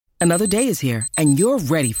Another day is here, and you're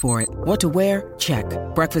ready for it. What to wear? Check.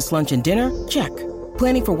 Breakfast, lunch, and dinner? Check.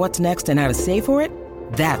 Planning for what's next and how to save for it?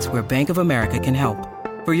 That's where Bank of America can help.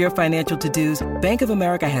 For your financial to-dos, Bank of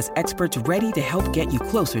America has experts ready to help get you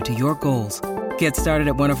closer to your goals. Get started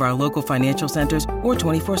at one of our local financial centers or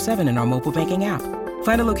 24/7 in our mobile banking app.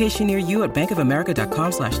 Find a location near you at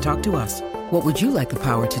bankofamerica.com/talktous. What would you like the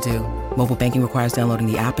power to do? Mobile banking requires downloading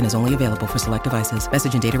the app and is only available for select devices.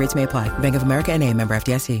 Message and data rates may apply. Bank of America N.A., member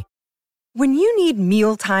FDIC. When you need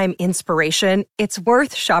mealtime inspiration, it's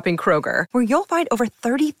worth shopping Kroger, where you'll find over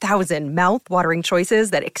 30,000 mouth-watering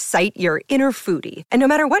choices that excite your inner foodie. And no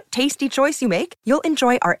matter what tasty choice you make, you'll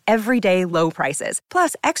enjoy our everyday low prices,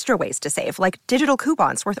 plus extra ways to save, like digital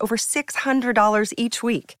coupons worth over $600 each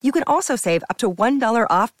week. You can also save up to $1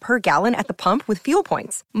 off per gallon at the pump with fuel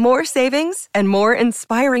points. More savings and more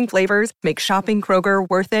inspiring flavors make shopping Kroger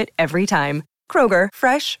worth it every time. Kroger,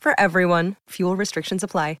 fresh for everyone. Fuel restrictions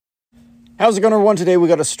apply. How's it going, everyone? Today we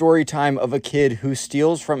got a story time of a kid who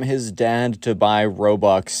steals from his dad to buy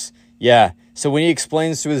Robux. Yeah, so when he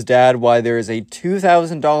explains to his dad why there is a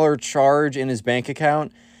 $2,000 charge in his bank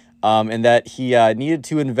account, and that he needed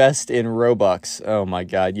to invest in Robux. Oh my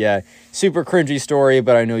god, yeah. Super cringy story,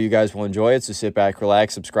 but I know you guys will enjoy it, so sit back,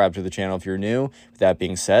 relax, subscribe to the channel if you're new. With that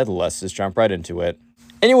being said, let's just jump right into it.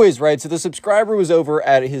 Anyways, right, so the subscriber was over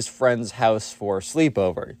at his friend's house for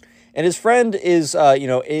sleepover. And his friend is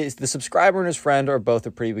the subscriber and his friend are both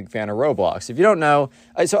a pretty big fan of Roblox. If you don't know,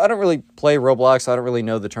 so I don't really play Roblox. I don't really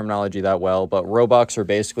know the terminology that well, but Robux are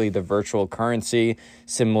basically the virtual currency,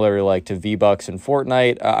 similar like to V-Bucks in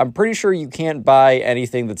Fortnite. I'm pretty sure you can't buy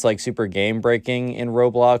anything that's like super game breaking in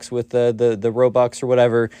Roblox with the Robux or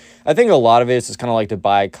whatever. I think a lot of it is just kind of like to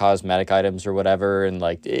buy cosmetic items or whatever, and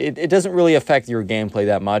like it doesn't really affect your gameplay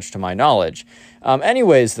that much to my knowledge.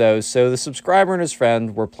 Anyways, though, so the subscriber and his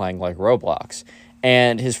friend were playing like Roblox,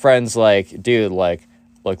 and his friend's like, dude, like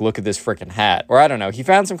look at this freaking hat, or I don't know, he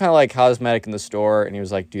found some kind of like cosmetic in the store, and he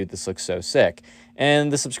was like, dude, this looks so sick.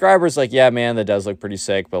 And the subscriber's like, yeah, man, that does look pretty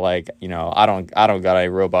sick, but like, you know, I don't got any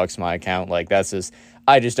Robux in my account, like I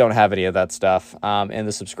just don't have any of that stuff. And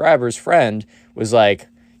the subscriber's friend was like,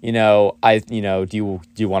 do you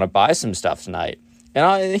want to buy some stuff tonight?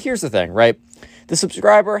 And here's the thing, right? The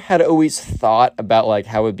subscriber had always thought about like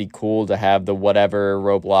how it'd be cool to have the whatever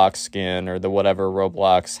Roblox skin or the whatever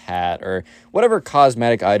Roblox hat or whatever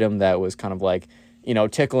cosmetic item that was kind of like,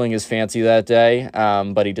 tickling his fancy that day,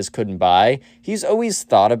 but he just couldn't buy. He's always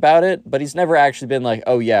thought about it, but he's never actually been like,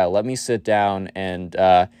 oh yeah, let me sit down and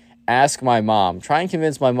ask my mom, try and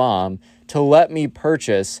convince my mom to let me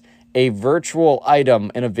purchase a virtual item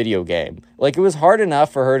in a video game. Like, it was hard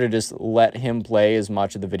enough for her to just let him play as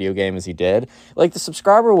much of the video game as he did. Like, the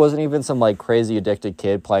subscriber wasn't even some, like, crazy addicted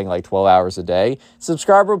kid playing, like, 12 hours a day.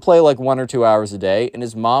 Subscriber would play, like, 1 or 2 hours a day, and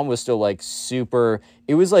his mom was still, like, his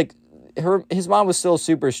mom was still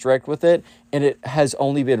super strict with it, and it has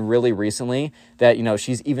only been really recently that,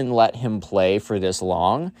 she's even let him play for this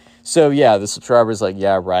long. So, yeah, the subscriber's like,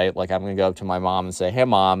 yeah, right, like, I'm going to go up to my mom and say, hey,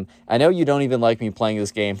 Mom, I know you don't even like me playing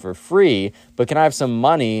this game for free, but can I have some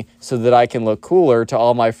money so that I can look cooler to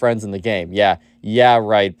all my friends in the game? Yeah,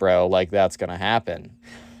 right, bro, like, that's going to happen.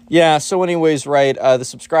 Yeah, so anyways, right, the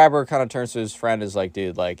subscriber kind of turns to his friend and is like,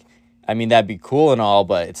 dude, like, I mean, that'd be cool and all,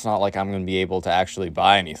 but it's not like I'm going to be able to actually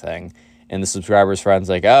buy anything. And the subscriber's friend's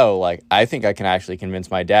like, oh, like, I think I can actually convince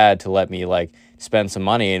my dad to let me, like, spend some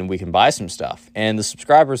money and we can buy some stuff. And the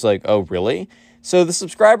subscriber's like, oh, really? So the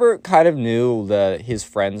subscriber kind of knew his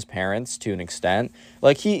friend's parents to an extent.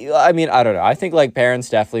 Like, I don't know. I think, like, parents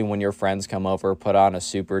definitely, when your friends come over, put on a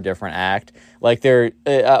super different act. Like,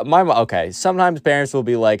 sometimes parents will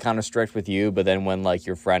be, like, kind of strict with you, but then when, like,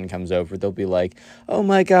 your friend comes over, they'll be like, oh,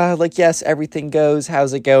 my God, like, yes, everything goes,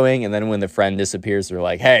 how's it going? And then when the friend disappears, they're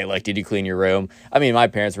like, hey, like, did you clean your room? I mean, my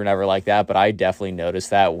parents were never like that, but I definitely noticed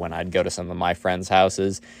that when I'd go to some of my friends'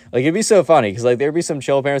 houses. Like, it'd be so funny, because, like, there'd be some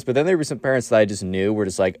chill parents, but then there'd be some parents that I just knew were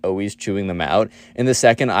just, like, always chewing them out. And the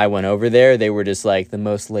second I went over there, they were just, like, the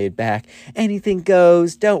most laid back, anything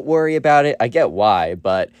goes, don't worry about it. I get why,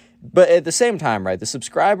 but at the same time, right, the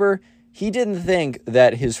subscriber, he didn't think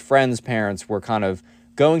that his friend's parents were kind of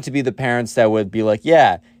going to be the parents that would be like,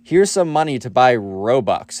 yeah, here's some money to buy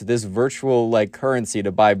Robux, this virtual, like, currency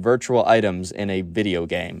to buy virtual items in a video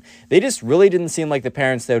game. They just really didn't seem like the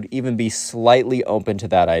parents that would even be slightly open to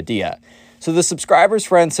that idea. So the subscriber's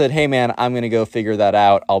friend said, hey, man, I'm going to go figure that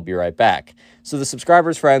out. I'll be right back. So the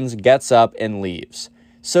subscriber's friend gets up and leaves.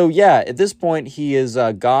 So, yeah, at this point, he is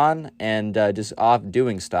gone and just off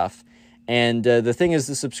doing stuff. And the thing is,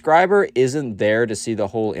 the subscriber isn't there to see the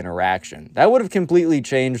whole interaction. That would have completely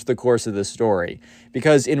changed the course of the story.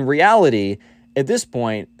 Because in reality, At this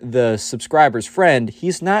point, the subscriber's friend,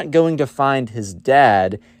 he's not going to find his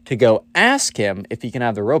dad to go ask him if he can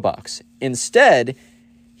have the Robux. Instead,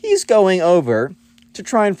 he's going over to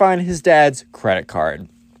try and find his dad's credit card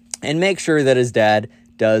and make sure that his dad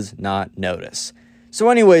does not notice. So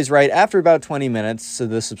anyways, right, after about 20 minutes, so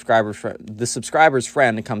the subscriber's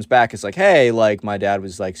friend comes back. It's like, hey, like, my dad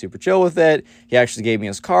was, like, super chill with it. He actually gave me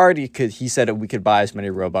his card. He said that we could buy as many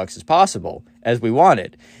Robux as possible, as we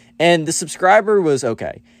wanted. And the subscriber was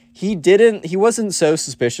okay. He wasn't so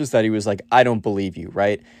suspicious that he was like, I don't believe you,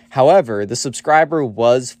 right? However, the subscriber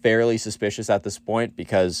was fairly suspicious at this point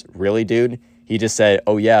because, really, dude, he just said,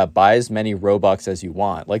 oh yeah, buy as many Robux as you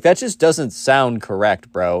want. Like, that just doesn't sound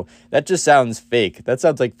correct, bro. That just sounds fake. That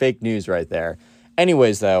sounds like fake news right there.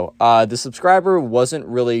 Anyways, though, the subscriber wasn't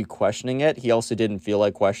really questioning it. He also didn't feel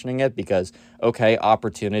like questioning it because, okay,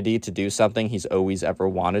 opportunity to do something he's always ever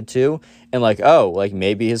wanted to. And like, oh, like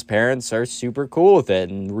maybe his parents are super cool with it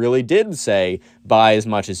and really did say, buy as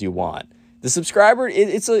much as you want. The subscriber,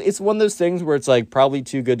 it's one of those things where it's like probably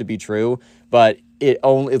too good to be true, but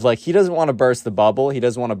it's like he doesn't want to burst the bubble. He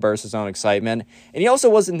doesn't want to burst his own excitement. And he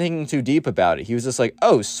also wasn't thinking too deep about it. He was just like,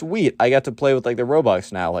 oh, sweet, I got to play with like the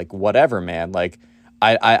Robux now. Like, whatever, man. Like,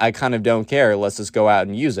 I kind of don't care. Let's just go out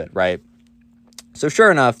and use it, right? So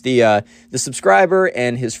sure enough, the subscriber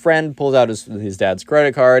and his friend pulls out his dad's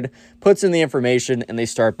credit card, puts in the information, and they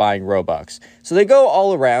start buying Robux. So they go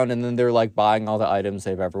all around, and then they're like buying all the items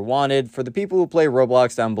they've ever wanted. For the people who play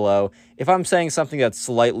Roblox down below, if I'm saying something that's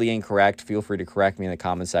slightly incorrect, feel free to correct me in the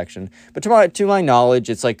comment section. But to my knowledge,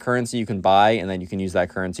 it's like currency you can buy, and then you can use that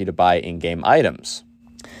currency to buy in-game items.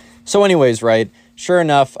 So anyways, right, sure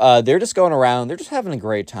enough, they're just going around. They're just having a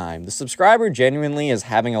great time. The subscriber genuinely is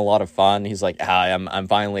having a lot of fun. He's like, I'm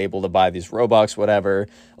finally able to buy these Robux, whatever,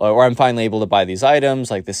 or I'm finally able to buy these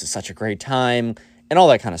items. Like, this is such a great time, and all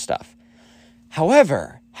that kind of stuff.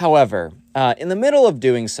 However, in the middle of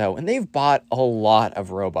doing so, and they've bought a lot of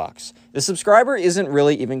Robux, the subscriber isn't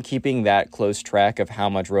really even keeping that close track of how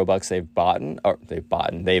much Robux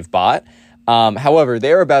they've bought. However,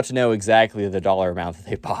 they're about to know exactly the dollar amount that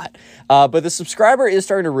they bought. But the subscriber is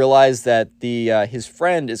starting to realize that his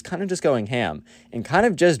friend is kind of just going ham and kind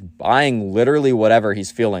of just buying literally whatever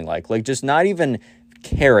he's feeling like just not even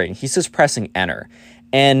caring. He's just pressing enter.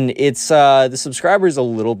 And it's the subscriber is a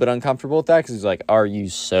little bit uncomfortable with that because he's like, are you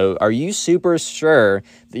super sure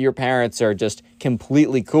that your parents are just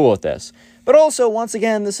completely cool with this? But also, once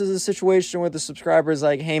again, this is a situation where the subscriber is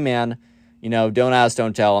like, hey, man, don't ask,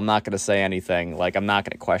 don't tell. I'm not going to say anything. Like, I'm not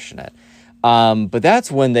going to question it. But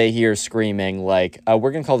that's when they hear screaming, like,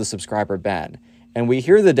 we're going to call the subscriber Ben. And we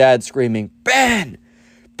hear the dad screaming, Ben,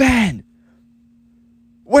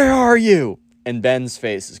 where are you? And Ben's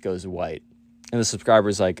face just goes white. And the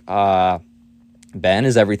subscriber's like, Ben,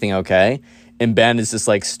 is everything okay? And Ben is just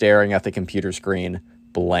like staring at the computer screen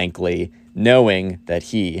blankly, knowing that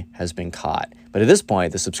he has been caught. But at this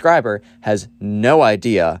point, the subscriber has no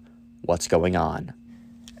idea what's going on.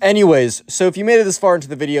 Anyways, so if you made it this far into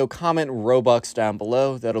the video, comment Robux down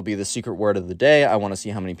below. That'll be the secret word of the day. I want to see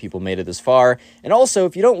how many people made it this far. And also,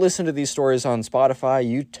 if you don't listen to these stories on Spotify,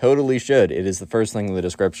 you totally should. It is the first link in the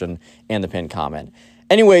description and the pinned comment.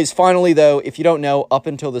 Anyways, finally, though, if you don't know, up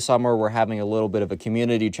until the summer, we're having a little bit of a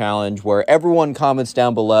community challenge where everyone comments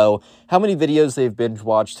down below how many videos they've binge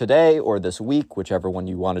watched today or this week, whichever one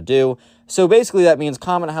you want to do. So basically, that means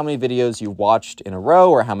comment how many videos you watched in a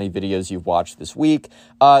row or how many videos you've watched this week.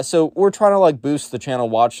 So we're trying to boost the channel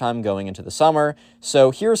watch time going into the summer.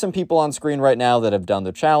 So here are some people on screen right now that have done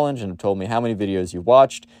the challenge and have told me how many videos you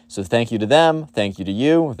watched. So thank you to them. Thank you to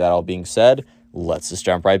you. With that all being said, let's just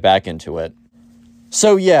jump right back into it.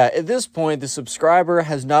 So yeah, at this point, the subscriber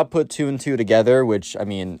has not put two and two together, which, I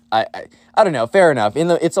mean, I don't know, fair enough.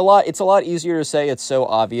 It's a lot easier to say it's so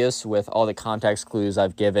obvious with all the context clues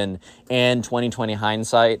I've given and 2020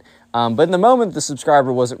 hindsight. But in the moment, the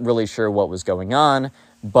subscriber wasn't really sure what was going on.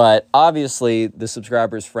 But obviously, the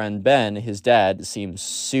subscriber's friend, Ben, his dad, seemed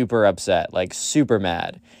super upset, super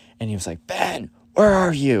mad. And he was like, Ben, where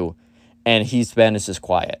are you? And Ben is just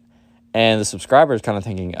quiet. And the subscriber is kind of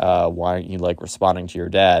thinking, why aren't you, responding to your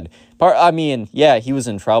dad? Yeah, he was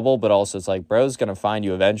in trouble, but also it's like, bro's going to find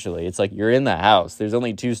you eventually. It's like, you're in the house. There's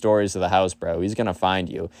only 2 stories to the house, bro. He's going to find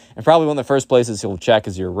you. And probably one of the first places he'll check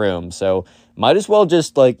is your room. So might as well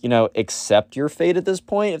just, accept your fate at this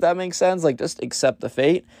point, if that makes sense. Just accept the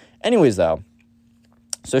fate. Anyways, though,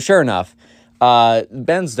 so sure enough,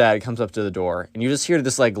 Ben's dad comes up to the door, and you just hear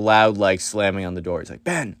this, loud, slamming on the door. He's like,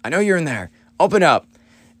 Ben, I know you're in there. Open up.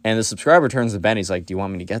 And the subscriber turns to Ben. He's like, do you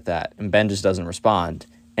want me to get that? And Ben just doesn't respond.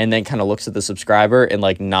 And then kind of looks at the subscriber and,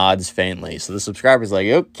 nods faintly. So the subscriber's like,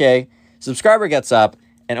 okay. Subscriber gets up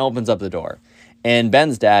and opens up the door. And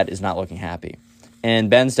Ben's dad is not looking happy. And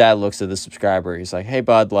Ben's dad looks at the subscriber. He's like, hey,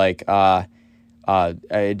 bud, like, do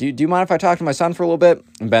you mind if I talk to my son for a little bit?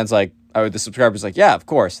 And Ben's like, the subscriber's like, yeah, of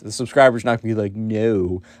course. The subscriber's not going to be like,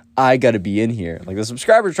 no, I got to be in here. Like, the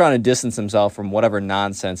subscriber's trying to distance himself from whatever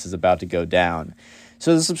nonsense is about to go down.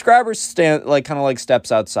 So the subscriber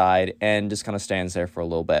steps outside and just kind of stands there for a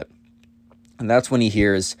little bit. And that's when he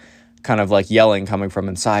hears kind of like yelling coming from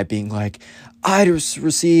inside, being like, I just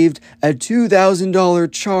received a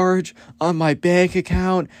 $2,000 charge on my bank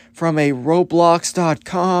account from a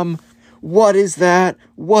Roblox.com. What is that?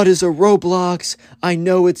 What is a Roblox? I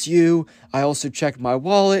know it's you. I also checked my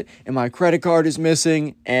wallet and my credit card is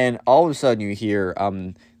missing. And all of a sudden you hear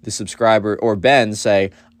the subscriber or Ben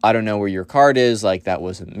say, I don't know where your card is. Like, that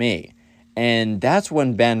wasn't me. And that's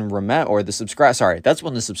when that's when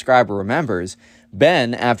the subscriber remembers.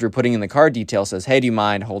 Ben, after putting in the card details, says, hey, do you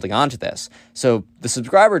mind holding on to this? So the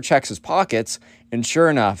subscriber checks his pockets, and sure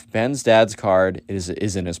enough, Ben's dad's card is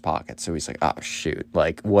in his pocket. So he's like, oh, shoot,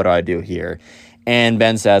 like, what do I do here? And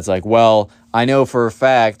Ben's dad's like, well, I know for a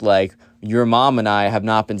fact, like, your mom and I have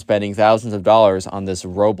not been spending thousands of dollars on this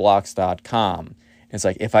Roblox.com. It's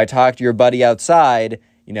like, if I talk to your buddy outside,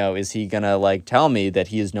 is he going to, like, tell me that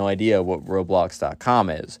he has no idea what Roblox.com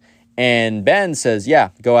is? And Ben says,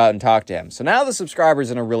 yeah, go out and talk to him. So now the subscriber's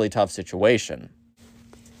in a really tough situation.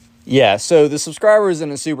 Yeah, so the subscriber's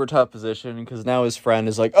in a super tough position because now his friend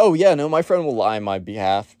is like, oh, yeah, no, my friend will lie on my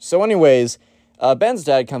behalf. So anyways, Ben's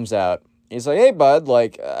dad comes out. He's like, hey, bud,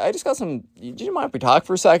 like, I just got do you mind if we talk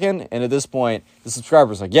for a second? And at this point, the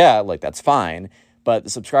subscriber's like, yeah, like, that's fine. But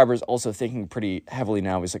the subscriber is also thinking pretty heavily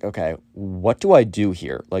now. He's like, okay, what do I do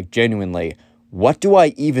here? Like, genuinely, what do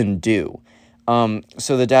I even do?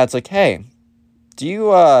 So the dad's like, hey, do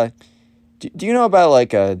you know about,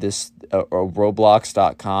 like, this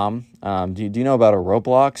Roblox.com? Do you know about a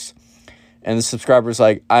Roblox? And the subscriber's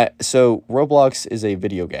like, so Roblox is a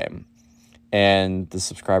video game. And the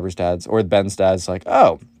subscriber's Ben's dad's like,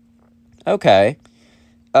 oh, okay.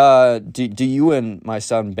 Do you and my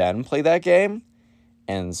son Ben play that game?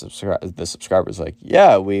 And the subscriber's like,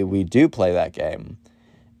 yeah, we do play that game.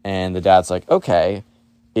 And the dad's like, okay,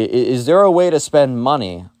 is there a way to spend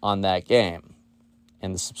money on that game?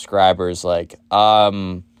 And the subscriber's like,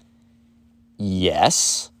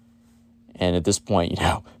 yes. And at this point,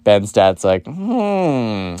 Ben's dad's like,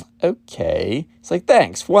 okay. It's like,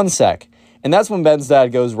 thanks, 1 sec. And that's when Ben's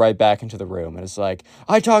dad goes right back into the room. And it's like,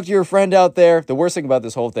 I talked to your friend out there. The worst thing about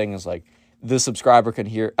this whole thing is, like, the subscriber can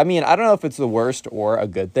hear. I mean, I don't know if it's the worst or a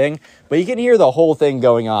good thing, but you can hear the whole thing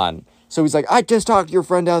going on. So he's like, I just talked to your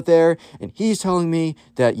friend out there, and he's telling me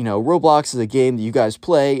that, Roblox is a game that you guys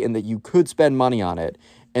play and that you could spend money on it.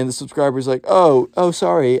 And the subscriber's like, oh,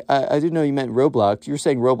 sorry, I didn't know you meant Roblox. You're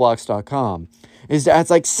saying Roblox.com. His dad's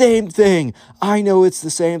like, same thing. I know it's the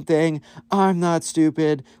same thing. I'm not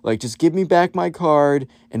stupid. Like, just give me back my card,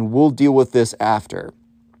 and we'll deal with this after.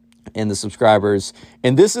 And the subscribers,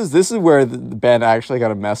 and this is where Ben actually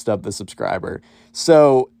kind of messed up the subscriber.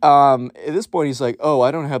 So at this point, he's like, oh,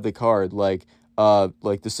 I don't have the card. Like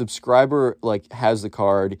the subscriber, like, has the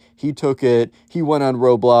card. He took it. He went on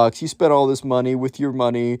Roblox. He spent all this money with your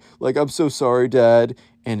money. Like, I'm so sorry, Dad.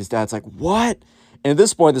 And his dad's like, what? And at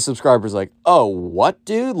this point, the subscriber's like, oh, what,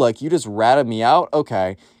 dude? Like, you just ratted me out?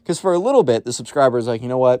 Okay. Because for a little bit, the subscriber's like, you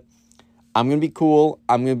know what? I'm going to be cool.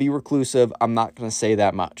 I'm going to be reclusive. I'm not going to say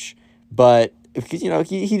that much. But, he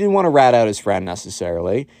didn't want to rat out his friend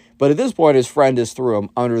necessarily. But at this point, his friend just threw him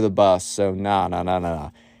under the bus. So,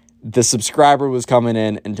 nah. The subscriber was coming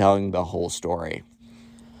in and telling the whole story.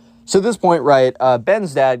 So at this point, right,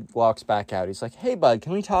 Ben's dad walks back out. He's like, hey, bud,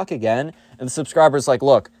 can we talk again? And the subscriber's like,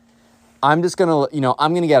 look, I'm just going to,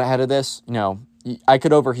 I'm going to get ahead of this. I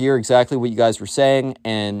could overhear exactly what you guys were saying.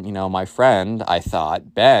 And, my friend, I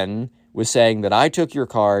thought, Ben, was saying that I took your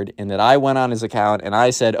card and that I went on his account and I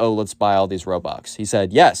said, oh, let's buy all these Robux. He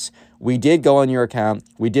said, yes, we did go on your account.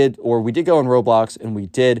 We did go on Roblox and we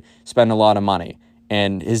did spend a lot of money.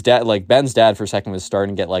 And his dad, like Ben's dad for a second was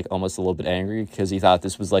starting to get like almost a little bit angry because he thought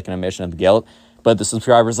this was like an admission of guilt. But the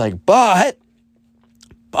subscriber's like, but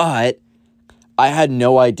I had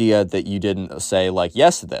no idea that you didn't say like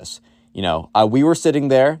yes to this. We were sitting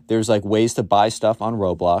there. There's like ways to buy stuff on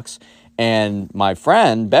Roblox. And my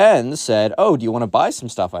friend, Ben, said, oh, do you want to buy some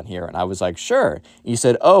stuff on here? And I was like, sure. He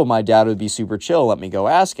said, oh, my dad would be super chill. Let me go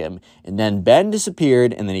ask him. And then Ben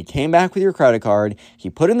disappeared, and then he came back with your credit card.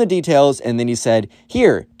 He put in the details, and then he said,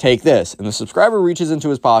 here, take this. And the subscriber reaches into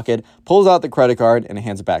his pocket, pulls out the credit card, and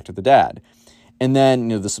hands it back to the dad. And then,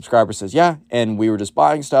 the subscriber says, yeah, and we were just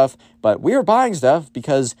buying stuff. But we were buying stuff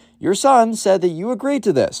because your son said that you agreed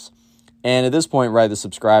to this. And at this point, right, the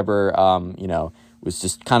subscriber, was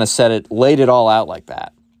just kind of laid it all out like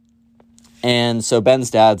that. And so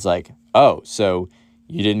Ben's dad's like, oh, so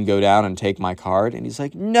you didn't go down and take my card? And he's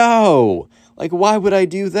like, no, like, why would I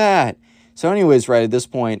do that? So anyways, right at this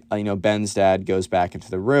point, Ben's dad goes back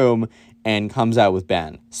into the room and comes out with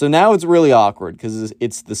Ben. So now it's really awkward because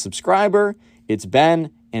it's the subscriber, it's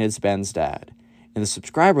Ben, and it's Ben's dad. And the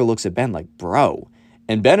subscriber looks at Ben like, bro.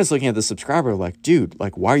 And Ben is looking at the subscriber like, dude,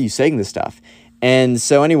 like, why are you saying this stuff? And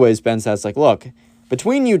so anyways, Ben's dad's like, look,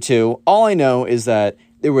 between you two, all I know is that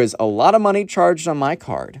there was a lot of money charged on my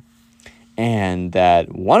card. And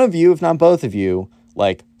that one of you, if not both of you,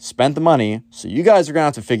 like, spent the money. So you guys are going to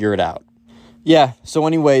have to figure it out. Yeah, so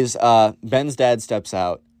anyways, Ben's dad steps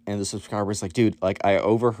out. And the subscriber's like, dude, like, I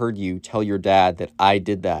overheard you tell your dad that I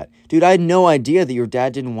did that. Dude, I had no idea that your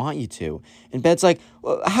dad didn't want you to. And Ben's like,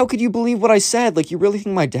 well, how could you believe what I said? Like, you really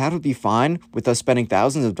think my dad would be fine with us spending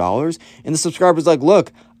thousands of dollars? And the subscriber's like,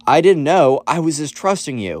 look, I didn't know. I was just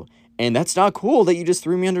trusting you. And that's not cool that you just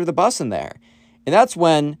threw me under the bus in there. And that's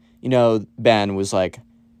when, Ben was like,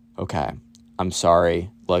 okay, I'm sorry.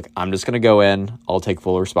 Look, I'm just going to go in. I'll take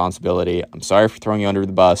full responsibility. I'm sorry for throwing you under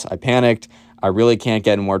the bus. I panicked. I really can't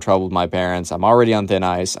get in more trouble with my parents. I'm already on thin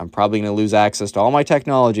ice. I'm probably going to lose access to all my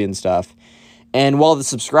technology and stuff. And while the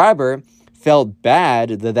subscriber felt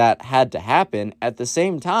bad that had to happen, at the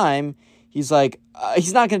same time, he's like,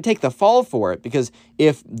 he's not going to take the fall for it, because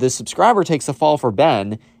if the subscriber takes the fall for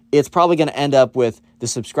Ben, it's probably going to end up with the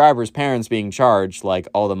subscriber's parents being charged like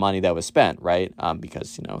all the money that was spent, right?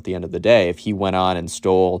 Because, at the end of the day, if he went on and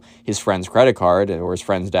stole his friend's credit card or his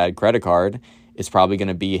friend's dad's credit card, it's probably going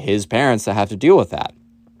to be his parents that have to deal with that.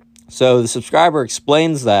 So the subscriber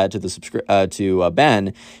explains that to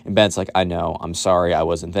Ben, and Ben's like, I know, I'm sorry, I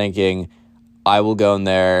wasn't thinking. I will go in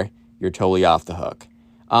there. You're totally off the hook.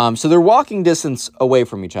 So they're walking distance away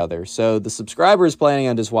from each other. So the subscriber is planning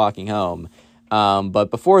on just walking home. But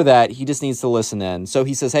before that, he just needs to listen in. So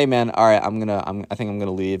he says, hey man, all right, I think I'm going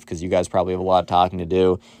to leave because you guys probably have a lot of talking to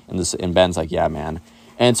do. And Ben's like, yeah, man.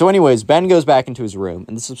 And so anyways, Ben goes back into his room,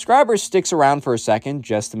 and the subscriber sticks around for a second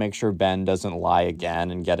just to make sure Ben doesn't lie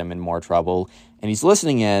again and get him in more trouble. And he's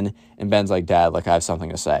listening in, and Ben's like, Dad, like, I have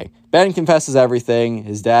something to say. Ben confesses everything.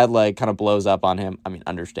 His dad, like, kind of blows up on him. I mean,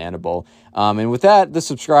 understandable. And with that, the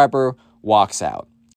subscriber walks out.